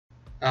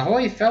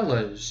Ahoy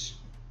fellas!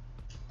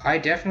 I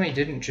definitely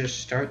didn't just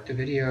start the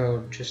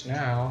video just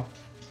now.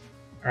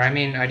 Or I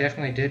mean, I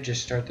definitely did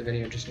just start the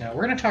video just now.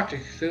 We're gonna talk to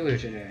Cthulhu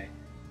today.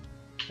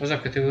 What's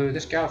up, Cthulhu?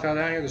 This gal fell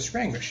down near the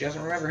spring, but she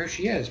doesn't remember who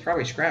she is.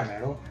 Probably scrap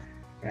metal.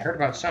 I heard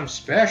about some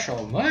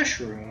special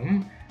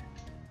mushroom.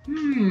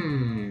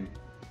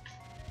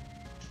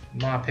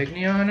 Ma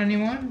Pygnion,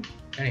 anyone?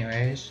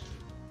 Anyways.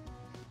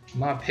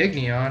 Ma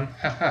Pygnion?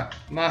 Haha.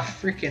 Ma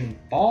freaking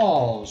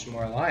balls,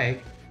 more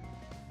like.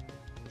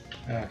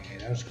 Okay,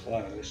 that was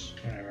close.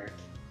 Whatever.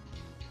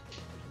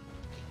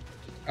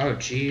 Oh,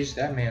 geez,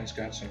 that man's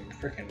got some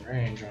freaking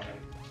range on him.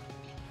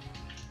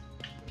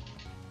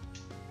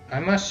 I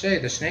must say,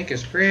 the snake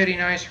is pretty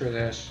nice for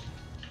this.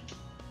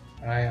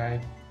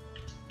 I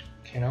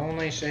can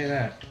only say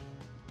that.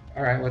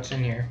 Alright, what's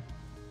in here?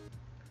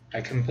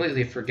 I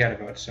completely forget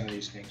about some of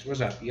these things.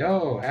 What's up?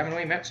 Yo, haven't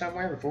we met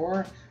somewhere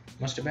before?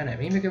 Must have been at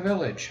Mimica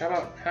Village.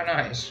 How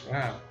nice.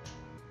 Wow.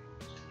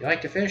 You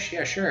like to fish?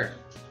 Yeah, sure.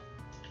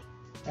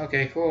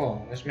 Okay,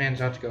 cool. This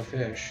man's out to go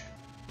fish.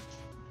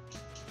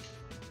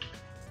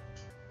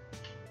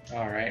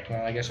 Alright,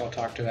 well, I guess I'll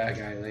talk to that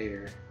guy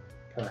later.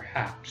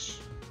 Perhaps.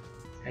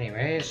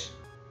 Anyways,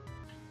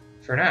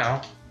 for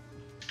now,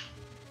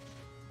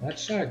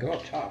 let's go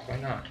up top. Why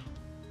not?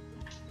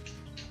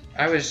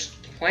 I was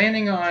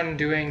planning on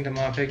doing the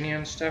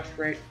Montpignon stuff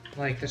right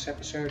like this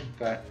episode,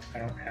 but I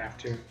don't have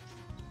to.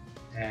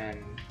 And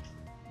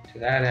to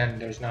that end,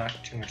 there's not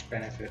too much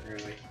benefit,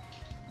 really.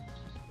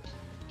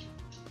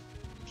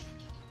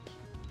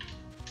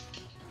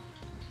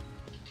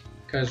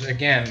 Because,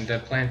 again, the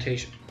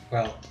plantation...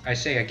 Well, I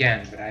say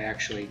again, but I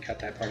actually cut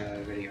that part out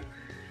of the video.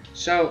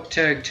 So,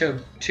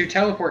 to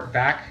teleport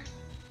back,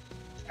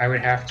 I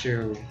would have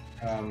to...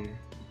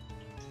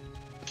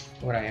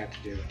 what I have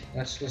to do?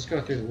 Let's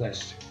go through the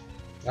list.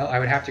 Well, I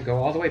would have to go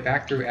all the way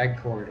back through Egg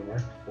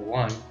Corridor, for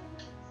one.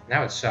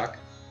 That would suck.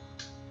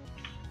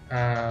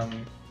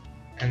 And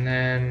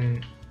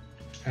then,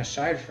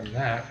 aside from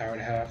that, I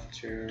would have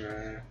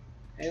to...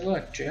 hey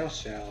look, jail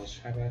cells.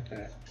 How about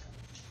that?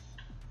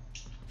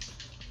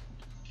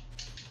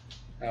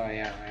 Oh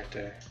yeah, I have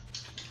to...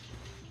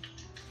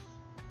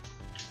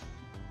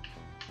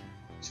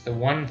 It's the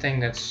one thing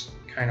that's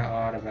kind of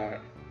odd about...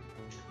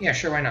 Yeah,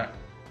 sure, why not?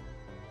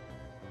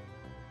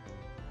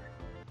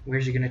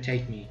 Where's he gonna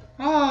take me?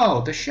 Oh,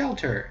 the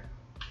shelter!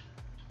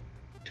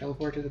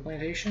 Teleport to the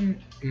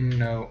plantation?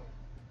 No.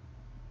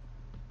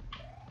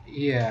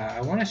 Yeah,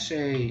 I want to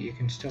say you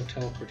can still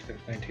teleport to the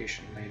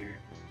plantation later.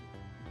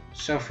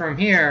 So from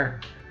here,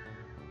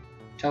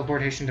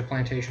 teleportation to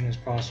plantation is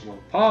possible.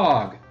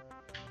 Pog!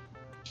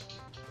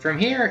 From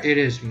here, it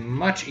is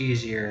much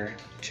easier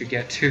to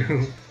get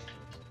to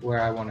where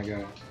I want to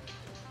go.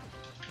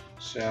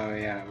 So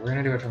yeah, we're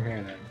gonna do it from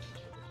here then.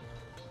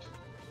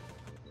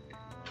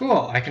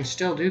 Cool, I can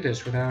still do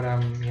this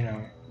without, you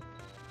know...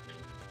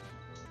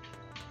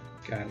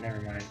 God, never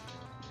mind.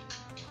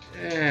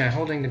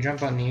 Holding the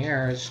jump button in the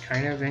air is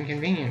kind of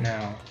inconvenient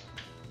now.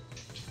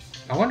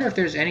 I wonder if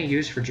there's any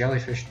use for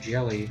jellyfish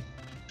jelly.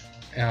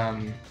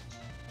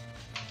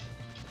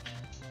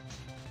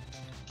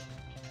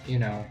 You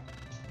know,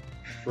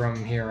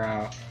 from here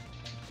out.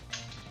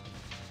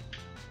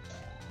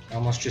 I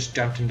almost just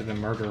dumped into the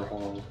murder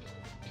hole.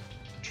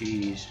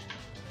 Jeez.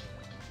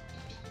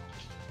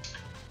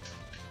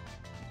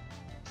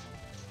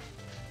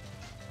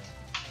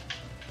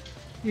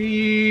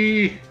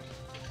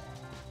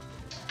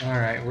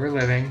 Alright, we're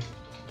living.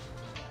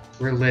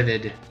 We're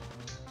livid.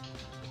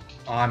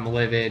 I'm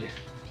livid.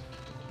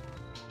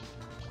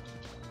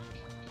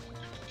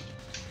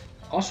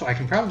 Also, I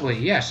can probably...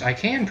 Yes, I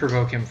can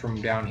provoke him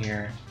from down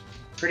here.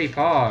 Pretty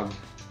pog.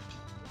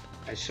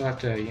 I still have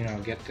to, you know,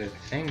 get the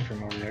thing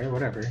from over there,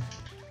 whatever.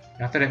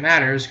 Not that it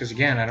matters, because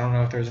again, I don't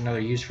know if there's another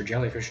use for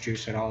jellyfish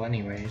juice at all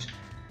anyways.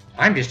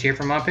 I'm just here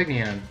for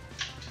Montpignon.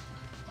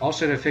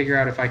 Also to figure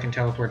out if I can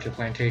teleport to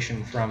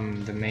Plantation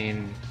from the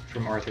main,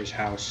 from Arthur's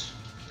house.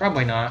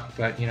 Probably not,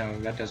 but, you know,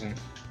 that doesn't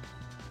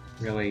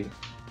really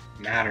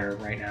matter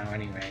right now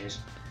anyways.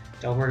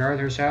 Teleport to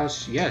Arthur's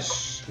house?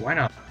 Yes, why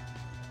not?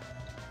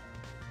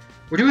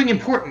 We're doing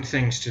important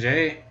things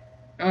today.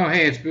 Oh,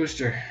 hey, it's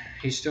Booster.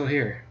 He's still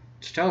here.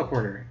 It's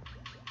Teleporter.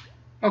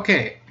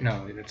 Okay,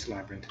 no, that's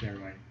Labyrinth, never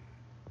mind.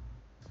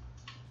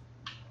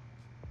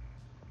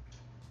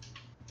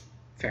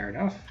 Fair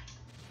enough.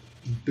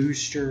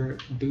 Booster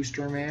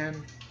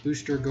Man,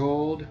 Booster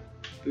Gold,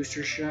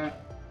 Booster Shot,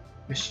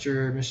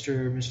 Mr.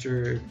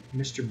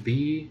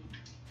 B,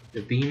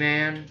 the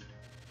B-Man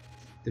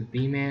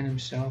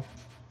himself.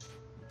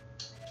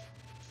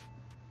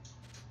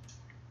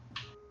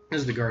 This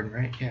is the garden,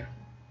 right? Yeah.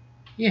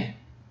 Yeah.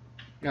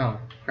 No,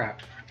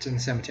 crap. It's in the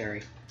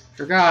cemetery.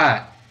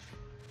 Forgot!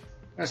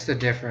 What's the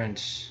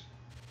difference?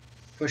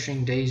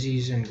 Pushing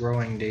daisies and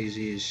growing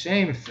daisies.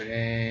 Same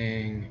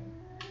thing.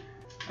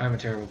 I'm a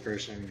terrible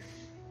person.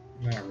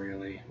 Not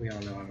really. We all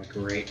know I'm a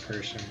great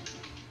person.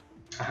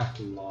 Haha,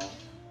 lol.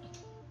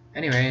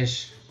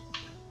 Anyways.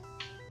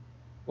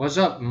 What's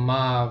up,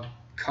 ma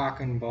cock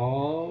and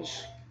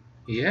balls?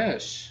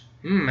 Yes.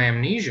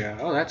 Amnesia.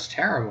 Oh, that's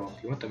terrible. Do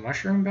you want the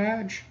mushroom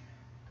badge?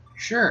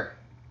 Sure.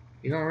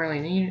 You don't really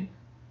need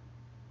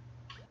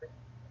it?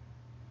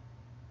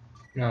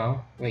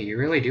 No. Wait, you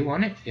really do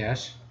want it?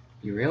 Yes.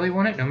 You really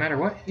want it no matter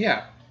what?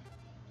 Yeah.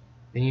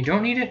 Then you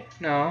don't need it?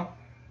 No.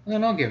 Well,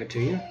 then I'll give it to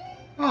you.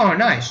 Oh,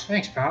 nice.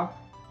 Thanks, pal.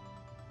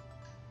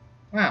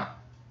 Wow.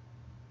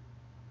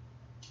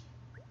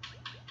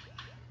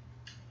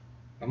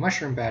 A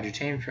mushroom badge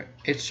attained for...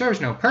 It serves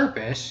no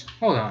purpose.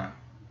 Hold on.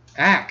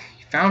 Ack,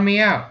 you found me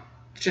out.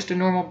 It's just a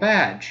normal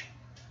badge.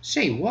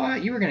 Say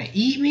what? You were gonna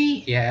eat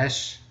me?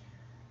 Yes.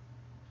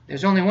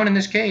 There's only one in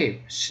this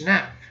cave.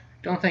 Snap.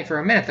 Don't think for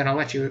a minute that I'll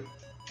let you...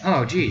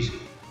 Oh, jeez.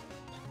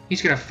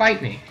 He's gonna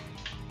fight me.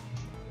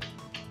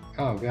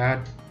 Oh,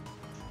 God.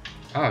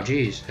 Oh,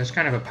 jeez. That's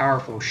kind of a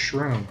powerful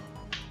shroom.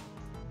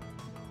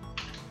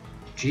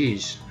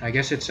 Jeez. I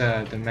guess it's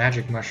the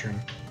magic mushroom.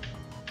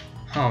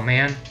 Oh,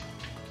 man.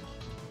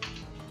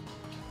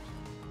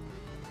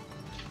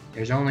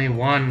 There's only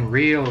one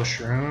real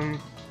shroom.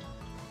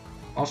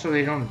 Also,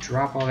 they don't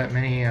drop all that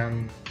many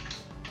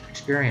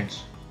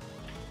experience.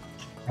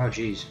 Oh,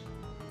 jeez.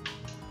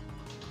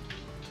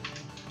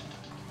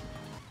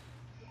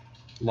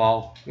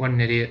 Lol. What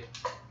an idiot.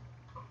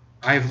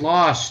 I've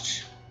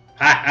lost.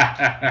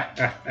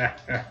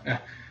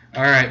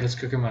 Alright, let's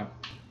cook him up.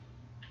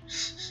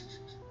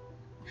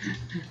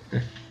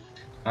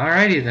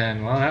 Alrighty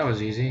then. Well, that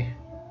was easy.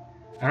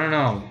 I don't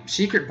know.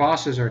 Secret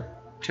bosses are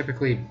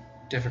typically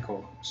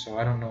difficult, so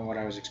I don't know what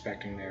I was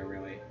expecting there,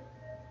 really.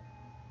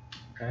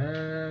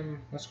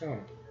 Let's go.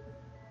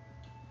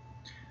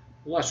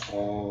 Let's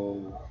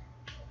go.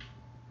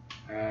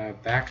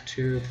 Back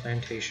to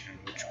plantation,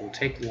 which will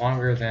take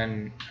longer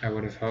than I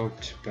would have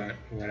hoped, but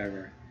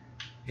whatever.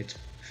 It's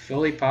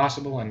fully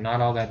possible and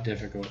not all that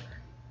difficult.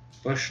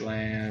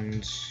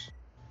 Bushlands.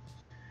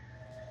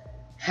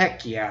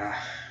 Heck yeah.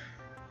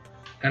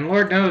 And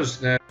Lord knows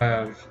that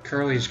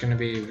Curly's going to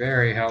be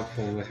very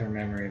helpful with her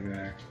memory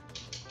back.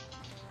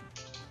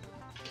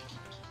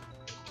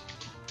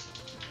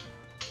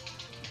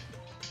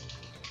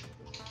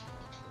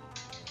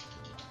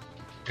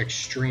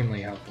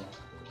 Extremely helpful.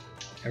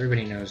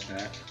 Everybody knows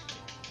that.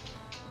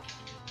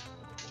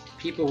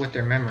 People with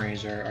their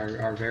memories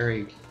are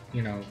very,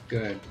 you know,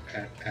 good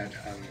at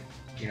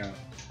you know,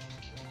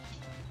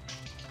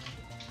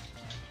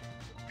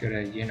 good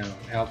at, you know,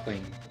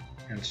 helping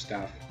and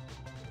stuff.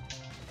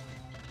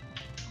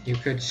 You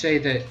could say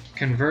that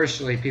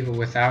conversely, people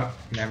without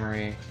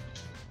memory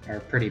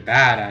are pretty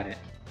bad at it.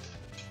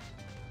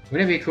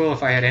 Wouldn't it be cool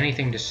if I had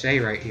anything to say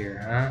right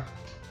here, huh?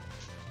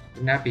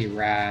 Wouldn't that be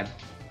rad?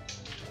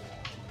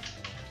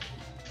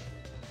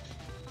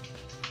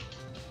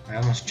 I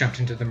almost jumped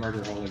into the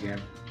murder hole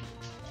again.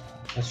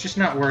 Let's just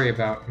not worry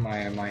about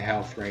my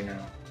health right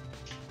now.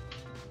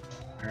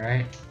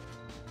 Alright?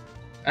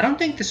 I don't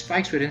think the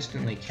spikes would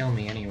instantly kill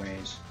me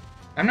anyways.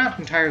 I'm not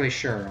entirely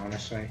sure,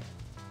 honestly.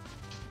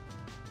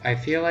 I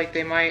feel like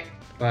they might,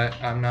 but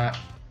I'm not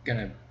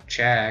gonna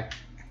check.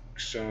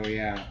 So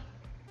yeah.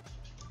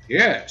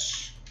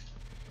 Yes!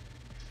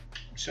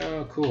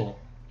 So cool.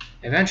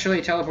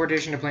 Eventually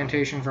teleportation to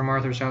plantation from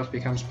Arthur's house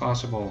becomes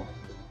possible.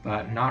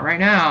 But not right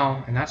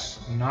now, and that's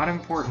not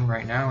important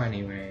right now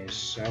anyways,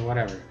 so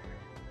whatever.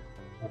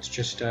 Let's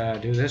just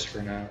do this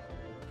for now.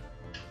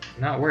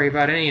 Not worry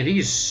about any of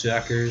these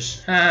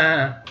suckers.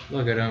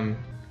 Look at them,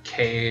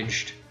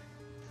 caged.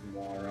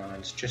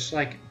 Morons. Just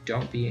like,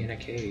 don't be in a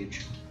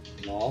cage.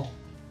 Lol.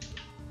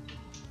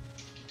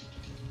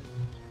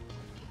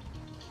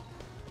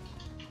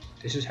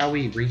 This is how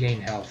we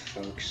regain health,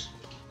 folks.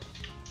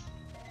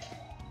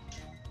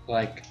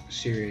 Like,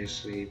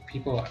 seriously,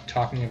 people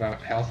talking about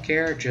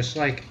healthcare just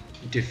like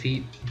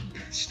defeat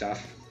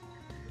stuff.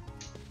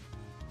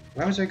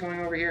 Why was I going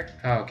over here?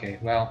 Oh, okay.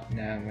 Well,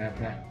 nah.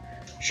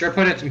 Sure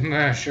puts a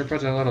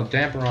little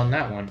damper on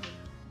that one.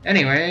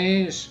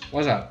 Anyways,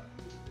 what's up?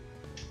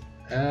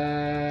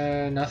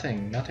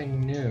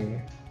 Nothing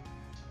new.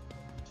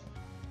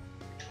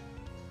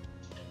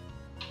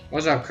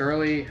 What's up,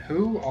 Curly?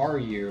 Who are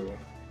you?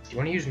 You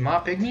want to use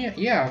Ma Pygmia?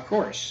 Yeah, of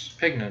course.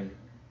 Pignon.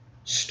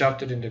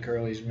 Stuffed it into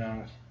Curly's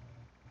mouth.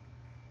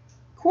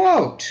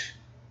 Quote!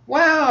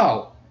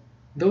 Wow!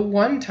 The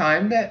one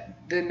time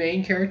that the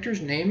main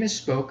character's name is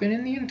spoken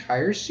in the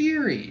entire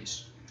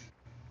series.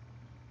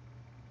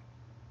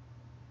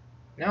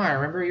 Now I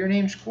remember your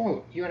name's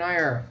Quote. You and I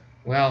are,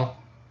 well,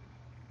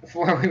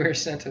 before we were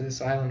sent to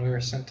this island, we were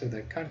sent to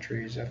the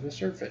countries of the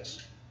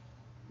surface.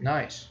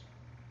 Nice.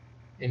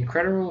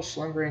 Incredible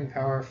slumbering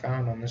power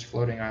found on this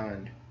floating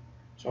island.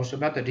 It's also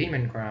about the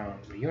demon crown,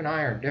 but you and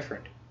I are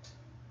different.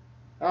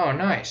 Oh,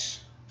 nice.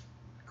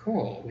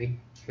 Cool.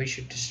 We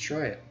should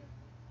destroy it.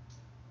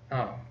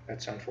 Oh,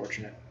 that's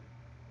unfortunate.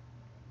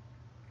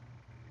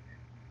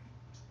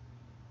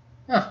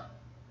 Huh.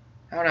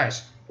 How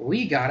nice.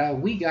 We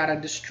gotta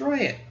destroy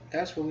it.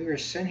 That's what we were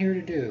sent here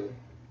to do.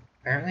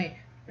 Apparently,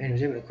 man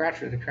was able to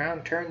capture the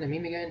crown, turn the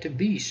Mimiga into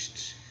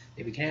beasts.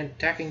 They began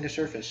attacking the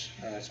surface.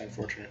 Oh, that's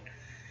unfortunate.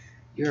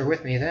 You were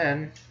with me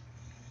then.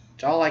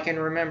 It's all I can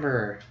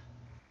remember.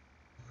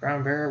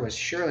 Ground bearer was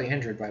surely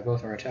injured by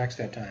both our attacks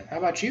that time. How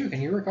about you?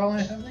 Can you recall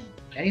anything?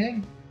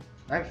 Anything?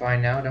 I'm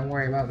fine now. Don't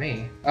worry about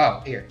me.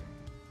 Oh, here.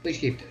 Please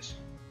keep this.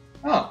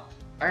 Oh,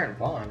 iron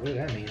bond. What does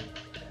that mean?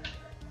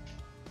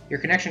 Your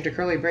connection to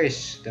Curly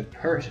Brace,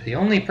 the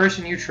only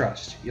person you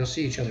trust. You'll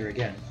see each other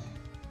again.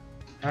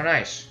 How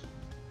nice.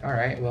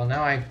 Alright, well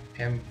now I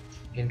am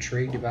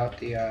intrigued about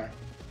the,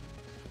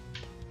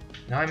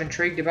 not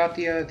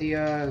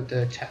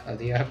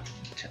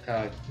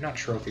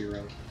trophy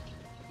room.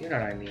 You know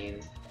what I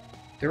mean.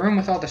 The room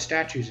with all the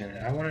statues in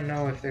it. I want to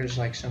know if there's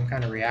like some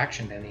kind of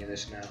reaction to any of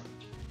this now.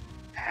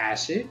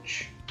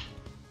 Passage?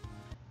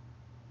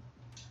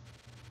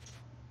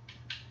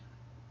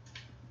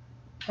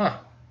 Huh.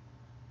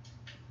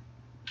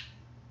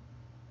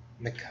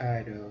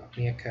 Miyakaido,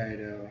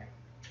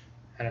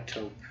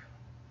 Anatope,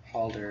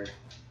 Halder,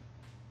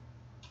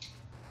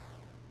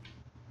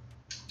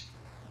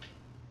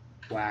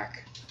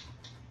 Whack.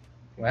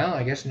 Well,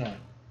 I guess not.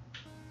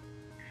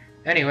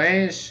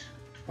 Anyways,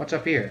 what's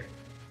up here?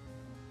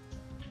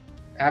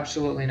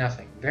 Absolutely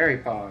nothing. Very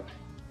pog.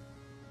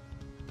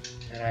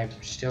 And I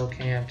still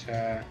can't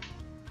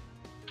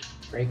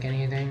break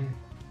anything.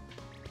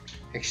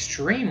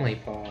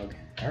 Extremely pog.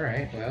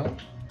 Alright, well.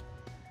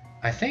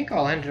 I think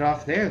I'll end it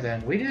off there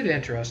then. We did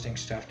interesting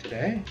stuff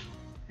today.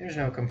 There's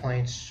no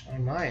complaints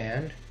on my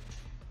end.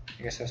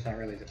 I guess that's not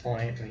really the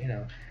point, but you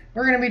know.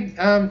 We're going to be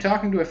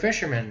talking to a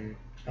fisherman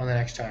on the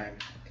next time.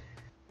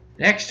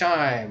 Next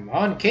time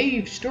on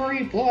Cave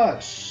Story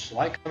Plus.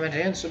 Like, comment,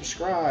 and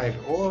subscribe,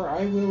 or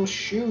I will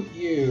shoot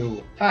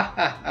you. Ha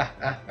ha ha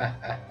ha ha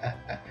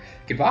ha.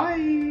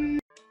 Goodbye.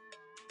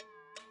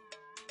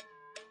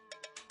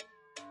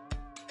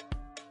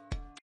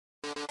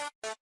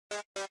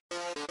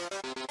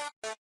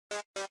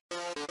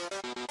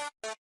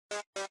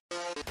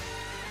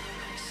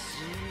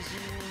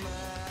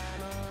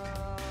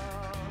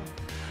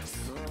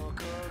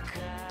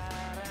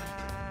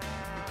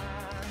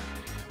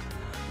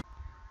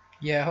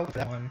 Yeah, I hope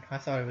that one. I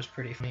thought it was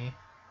pretty funny.